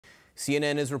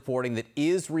CNN is reporting that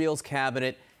Israel's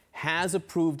cabinet has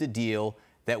approved a deal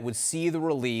that would see the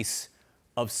release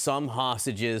of some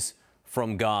hostages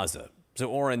from Gaza. So,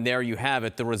 Oren, there you have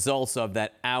it, the results of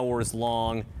that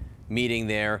hours-long meeting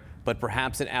there, but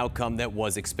perhaps an outcome that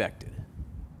was expected.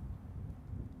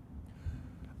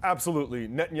 Absolutely.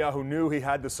 Netanyahu knew he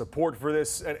had the support for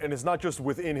this, and it's not just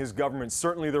within his government.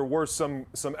 Certainly there were some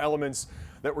elements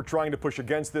that were trying to push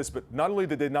against this, but not only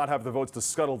did they not have the votes to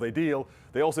scuttle the deal,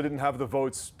 they also didn't have the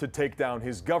votes to take down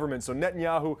his government. So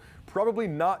Netanyahu probably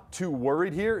not too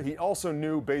worried here. He also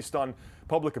knew, based on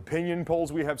public opinion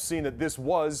polls we have seen, that this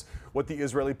was what the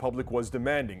Israeli public was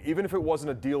demanding. Even if it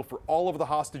wasn't a deal for all of the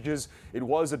hostages, it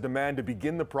was a demand to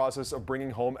begin the process of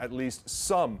bringing home at least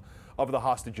some of the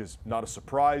hostages. Not a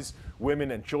surprise.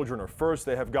 Women and children are first.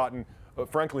 They have gotten,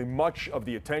 frankly, much of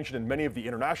the attention, and many of the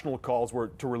international calls were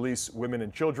to release women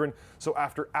and children. So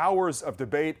after hours of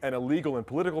debate and a legal and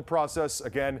political process,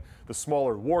 again, the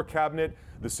smaller war cabinet,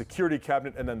 the security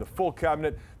cabinet, and then the full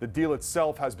cabinet, the deal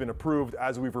itself has been approved,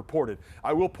 as we've reported.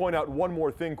 I will point out one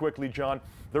more thing quickly, John.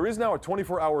 There is now a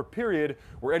 24-hour period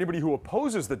where anybody who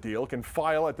opposes the deal can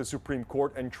file at the Supreme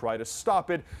Court and try to stop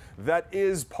it. That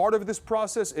is part of this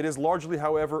process. It is largely,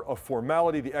 however, a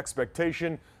formality. The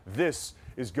expectation, this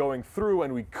is going through,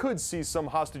 and we could see some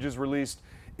hostages released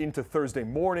into Thursday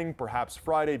morning, perhaps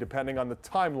Friday, depending on the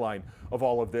timeline of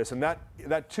all of this. And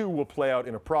that too will play out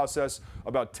in a process,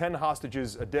 about 10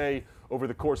 hostages a day over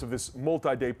the course of this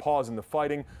multi-day pause in the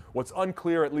fighting. What's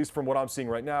unclear, at least from what I'm seeing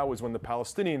right now, is when the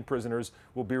Palestinian prisoners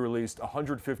will be released.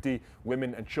 150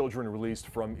 women and children released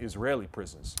from Israeli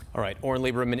prisons. All right, Oren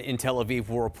Lieberman in Tel Aviv.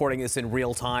 We're reporting this in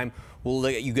real time. We'll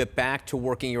let you get back to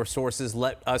working your sources.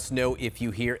 Let us know if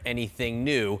you hear anything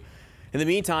new. In the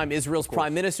meantime, Israel's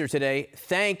prime minister today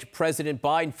thanked President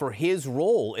Biden for his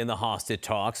role in the hostage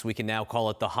talks. We can now call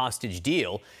it the hostage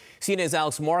deal. CNN's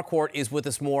Alex Marquardt is with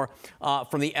us more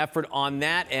from the effort on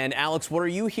that. And Alex, what are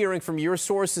you hearing from your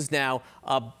sources now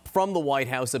from the White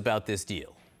House about this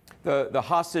deal? The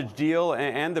hostage deal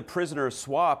and the prisoner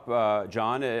swap,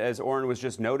 John, as Oren was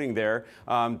just noting there,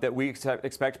 that we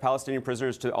expect Palestinian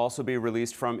prisoners to also be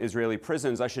released from Israeli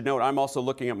prisons. I should note, I'm also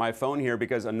looking at my phone here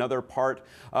because another part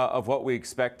of what we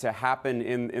expect to happen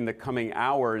in the coming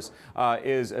hours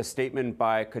is a statement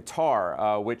by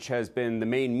Qatar, which has been the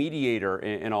main mediator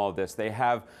in all of this. They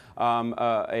have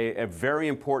a very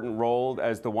important role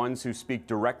as the ones who speak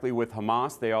directly with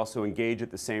Hamas. They also engage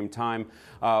at the same time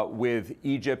with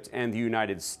Egypt and the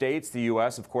United States. The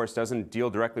U.S., of course, doesn't deal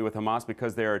directly with Hamas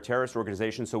because they are a terrorist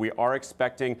organization. So we are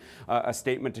expecting a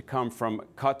statement to come from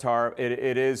Qatar.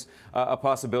 It is a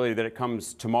possibility that it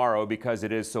comes tomorrow because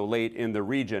it is so late in the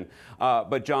region.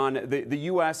 But, John, the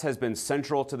U.S. has been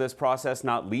central to this process,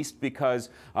 not least because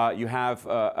you have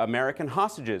American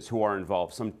hostages who are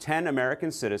involved. Some 10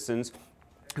 American citizens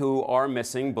who are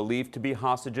missing, believed to be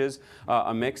hostages,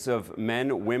 a mix of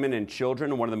men, women, and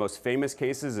children. One of the most famous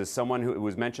cases is someone who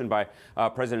was mentioned by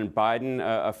President Biden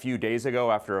a few days ago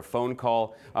after a phone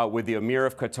call with the Emir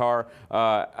of Qatar,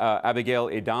 Abigail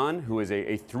Edan, who is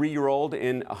a 3-year-old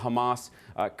in Hamas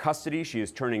custody. She is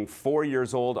turning 4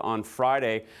 years old on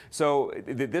Friday. So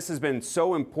this has been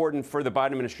so important for the Biden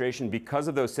administration because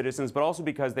of those citizens, but also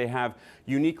because they have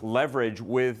unique leverage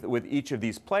with each of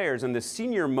these players. And the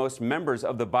senior-most members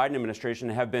of the Biden administration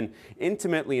have been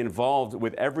intimately involved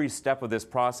with every step of this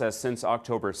process since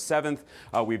October 7th.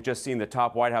 We've just seen the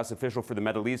top White House official for the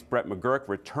Middle East, Brett McGurk,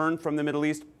 return from the Middle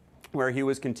East, where he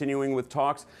was continuing with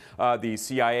talks. The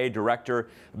CIA director,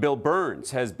 Bill Burns,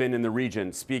 has been in the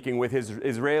region speaking with his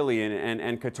Israeli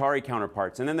and Qatari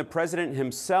counterparts. And then the president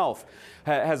himself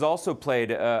has also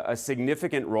played a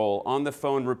significant role on the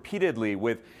phone repeatedly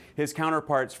with his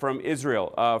counterparts from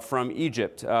Israel, from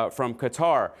Egypt, from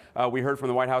Qatar. We heard from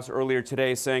the White House earlier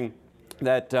today saying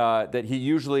that he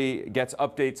usually gets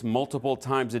updates multiple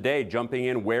times a day, jumping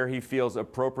in where he feels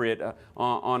appropriate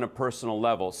on a personal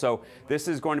level. So this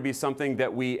is going to be something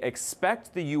that we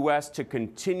expect the U.S. to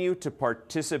continue to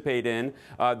participate in.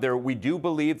 We do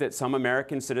believe that some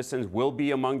American citizens will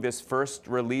be among this first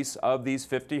release of these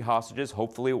 50 hostages.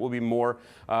 Hopefully it will be more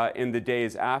in the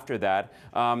days after that,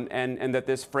 and that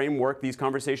this framework, these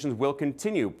conversations will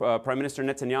continue. Prime Minister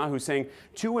Netanyahu saying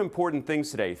two important things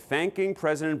today, thanking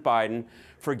President Biden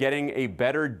for getting a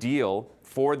better deal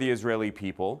for the Israeli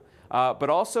people, but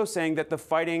also saying that the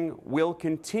fighting will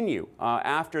continue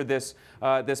after this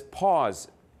pause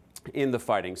in the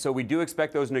fighting. So we do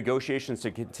expect those negotiations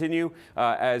to continue,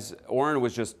 as Oren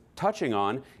was just touching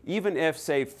on. Even if,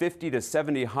 say, 50 to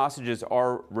 70 hostages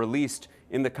are released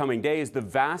in the coming days, the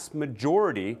vast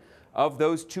majority of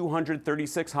those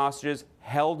 236 hostages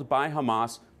held by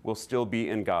Hamas will still be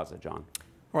in Gaza, John.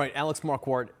 All right, Alex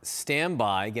Marquardt, stand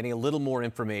by, getting a little more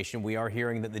information. We are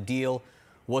hearing that the deal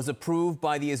was approved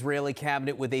by the Israeli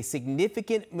cabinet with a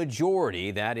significant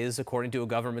majority. That is, according to a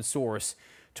government source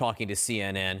talking to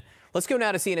CNN. Let's go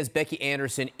now to CNN's Becky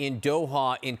Anderson in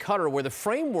Doha, in Qatar, where the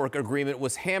framework agreement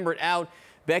was hammered out.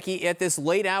 Becky, at this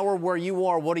late hour where you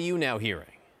are, what are you now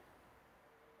hearing?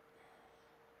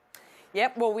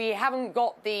 Yep, well, we haven't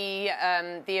got the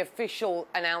official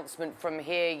announcement from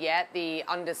here yet. The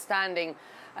understanding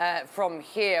from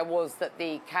here was that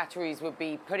the Qataris would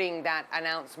be putting that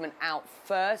announcement out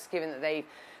first, given that they've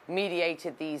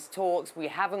mediated these talks. We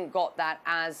haven't got that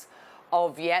as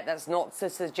of yet. That's not to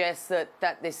suggest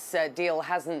that this deal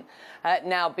hasn't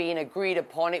now been agreed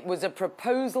upon. It was a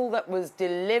proposal that was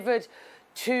delivered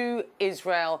to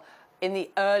Israel in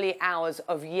the early hours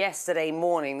of yesterday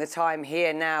morning. The time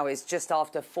here now is just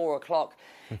after 4 o'clock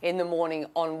in the morning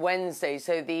on Wednesday.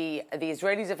 So the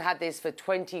Israelis have had this for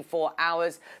 24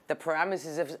 hours. The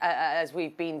parameters, as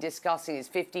we've been discussing, is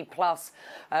 50+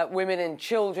 women and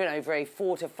children over a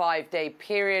 4 to 5 day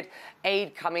period.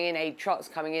 Aid coming in, aid trucks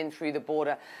coming in through the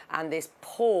border, and this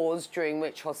pause during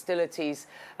which hostilities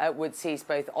would cease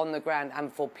both on the ground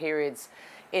and for periods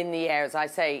in the air. As I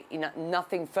say,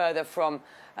 nothing further from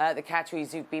the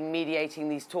Qataris, who've been mediating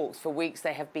these talks for weeks.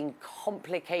 They have been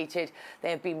complicated.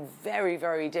 They have been very,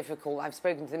 very difficult. I've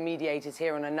spoken to the mediators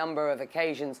here on a number of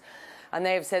occasions, and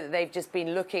they have said that they've just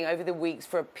been looking over the weeks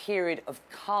for a period of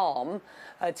calm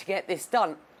to get this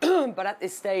done. But at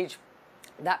this stage,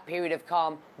 that period of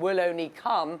calm will only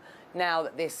come now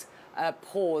that this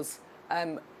pause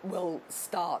will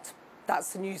start.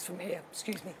 That's the news from here.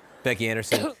 Excuse me. Becky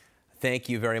Anderson, thank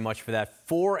you very much for that.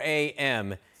 4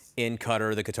 a.m. in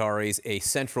Qatar, the Qataris, a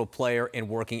central player in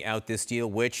working out this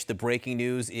deal, which the breaking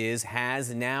news is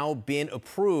has now been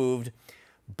approved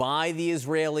by the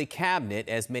Israeli cabinet.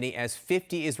 As many as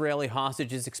 50 Israeli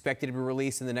hostages expected to be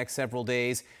released in the next several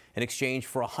days in exchange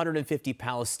for 150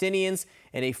 Palestinians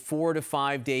and a 4 to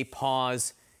 5 day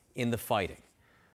pause in the fighting.